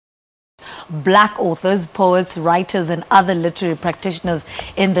black authors, poets, writers, and other literary practitioners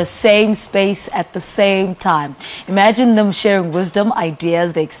in the same space at the same time. Imagine them sharing wisdom,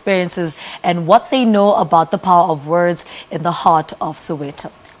 ideas, their experiences, and what they know about the power of words in the heart of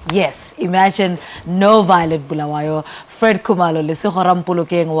Soweto. Yes, imagine NoViolet Bulawayo, Khumalo, Lesego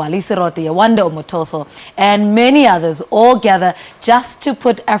Rampolokeng, Wally Serote, Yewande Omotoso, and many others all gather just to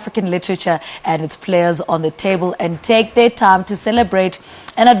put African literature and its players on the table and take their time to celebrate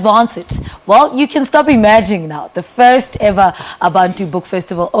and advance it. Well, you can stop imagining now. The first ever Abantu Book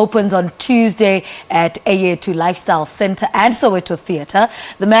Festival opens on Tuesday at Eyethu Lifestyle Center and Soweto Theatre.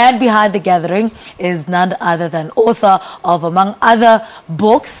 The man behind the gathering is none other than author of, among other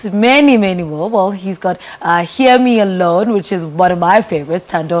books, many more. Well, he's got Hear Me Alone, which is one of my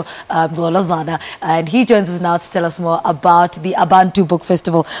favorites, Thando Mgqolozana, and he joins us now to tell us more about the Abantu Book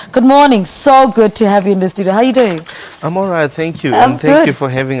Festival. Good morning. So good to have you in the studio. How are you doing? I'm all right, thank you. And thank you for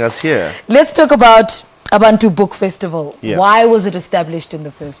having us here. Let's talk about Abantu Book Festival. Yeah. Why was it established in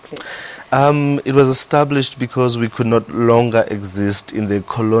the first place? It was established because we could not longer exist in the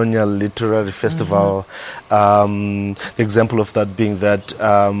colonial literary festival. The example of that being that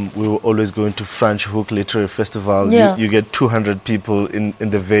we were always going to French Hook Literary Festival. Yeah. You get 200 people in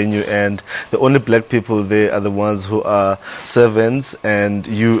the venue, and the only black people there are the ones who are servants and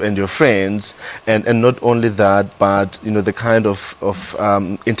you and your friends. And not only that, but you know, the kind of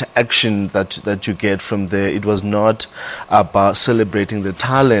interaction that you get from there. It was not about celebrating the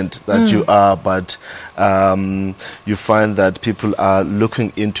talent that you are, but you find that people are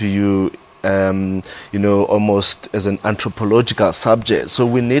looking into you, you know, almost as an anthropological subject. So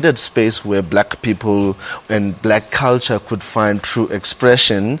we needed space where black people and black culture could find true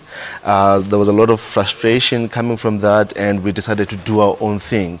expression. There was a lot of frustration coming from that, and we decided to do our own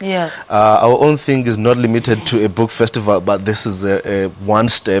thing. Yeah. Our own thing is not limited to a book festival, but this is a one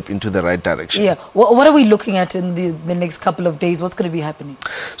step into the right direction. Yeah. What are we looking at in the next couple of days? What's going to be happening?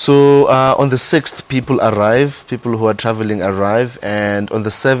 So on the 6th, people who are traveling arrive, and on the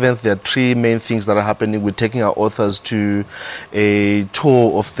 7th, there are three main things that are happening. We're taking our authors to a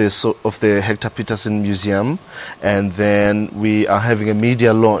tour of the Hector Peterson Museum, and then we are having a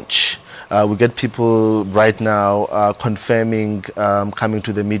media launch. We get people right now confirming coming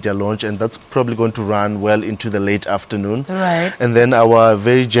to the media launch, and that's probably going to run well into the late afternoon. Right. And then our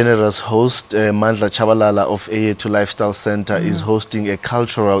very generous host, Mandla Chabalala of Eyethu Lifestyle Center, is hosting a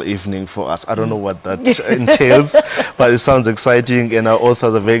cultural evening for us. I don't know what that entails, but it sounds exciting, and our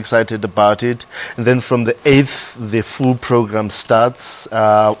authors are very excited about it. And then from the 8th, the full program starts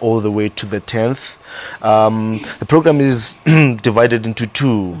all the way to the 10th. The program is divided into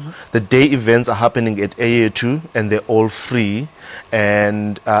two. The day events are happening at Eyethu, and they're all free,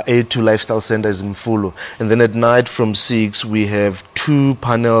 and Eyethu Lifestyle Center is in full. And then at night from 6, we have 2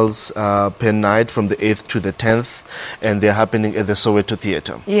 panels per night from the 8th to the 10th, and they're happening at the Soweto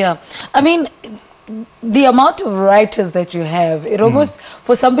Theatre. Yeah. I mean, the amount of writers that you have, it almost,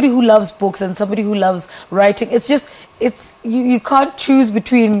 for somebody who loves books and somebody who loves writing, it's just, you can't choose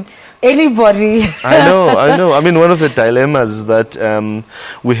between anybody. I know. I mean, one of the dilemmas is that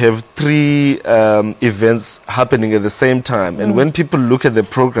we have 3 events happening at the same time. And when people look at the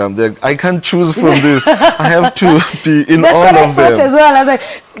program, they're like, I can't choose from this. I have to be in all of them. That's what I thought as well. I was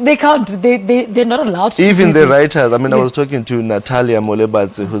like, they can't. They're not allowed to. Even the writers. I mean, I was talking to Natalia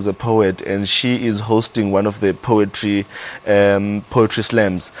Molebatse, who's a poet, and she is hosting one of the poetry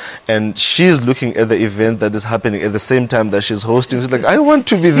slams. And she's looking at the event that is happening at the same time that she's hosting. She's like, I want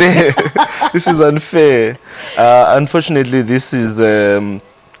to be there. This is unfair. Unfortunately, this is,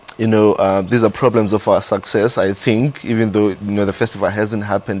 you know, these are problems of our success, I think, even though, you know, the festival hasn't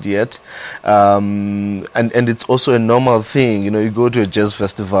happened yet. And it's also a normal thing. You know, you go to a jazz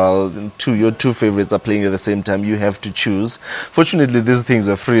festival, your 2 favorites are playing at the same time. You have to choose. Fortunately, these things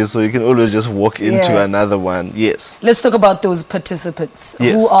are free, so you can always just walk into another one. Yes. Let's talk about those participants.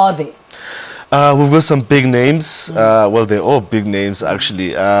 Yes. Who are they? We've got some big names. Well, they're all big names, actually.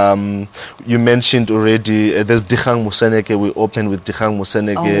 You mentioned already, there's Dikgang Moseneke. We opened with Dikgang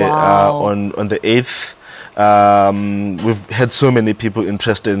Moseneke on the 8th. We've had so many people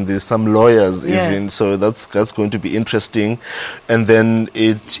interested in this, some lawyers even, so that's going to be interesting. And then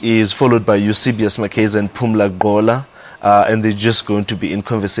it is followed by Eusebius Makeza and Pumla Gola. And they're just going to be in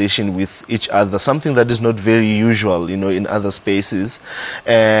conversation with each other, something that is not very usual, you know, in other spaces.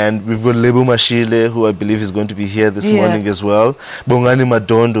 And we've got Lebu Mashile, who I believe is going to be here this morning as well. Bongani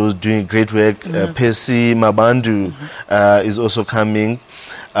Madondo is doing great work. Pesi Mabandu is also coming.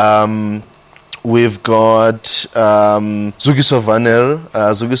 We've got Zugiso Vanel.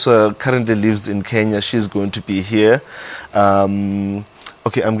 Zugiso currently lives in Kenya. She's going to be here.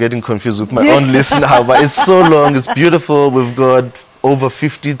 Okay, I'm getting confused with my own list now, but it's so long, it's beautiful. We've got over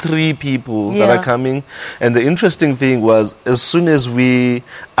 53 people that are coming. And the interesting thing was, as soon as we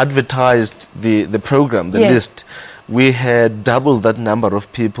advertised the program, the list, we had double that number of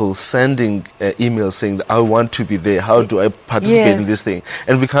people sending emails saying that I want to be there. How do I participate in this thing?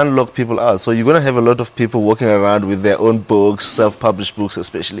 And we can't lock people out. So you're going to have a lot of people walking around with their own books, self-published books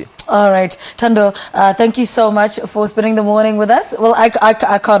especially. All right. Thando, thank you so much for spending the morning with us. Well, I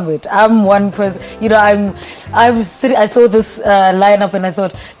can't wait. I'm one person, you know, I'm sitting, I saw this lineup and I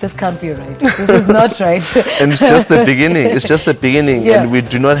thought, this can't be right. This is not right. And it's just the beginning. It's just the beginning. And we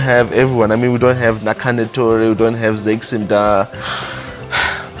do not have everyone. I mean, we don't have Nakanetore, we don't have Zeksimda.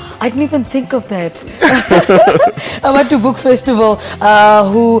 I didn't even think of that. Abantu Book Festival,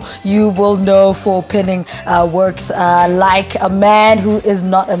 who you will know for penning works like A Man Who Is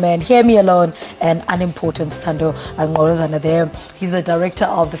Not a Man, Hear Me Alone, and Unimportance. Thando Mgqolozana there. He's the director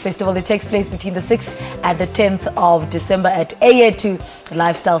of the festival. It takes place between the 6th and the 10th of December at Eyethu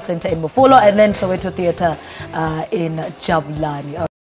Lifestyle Center in Mofolo, and then Soweto Theatre in Jabulani.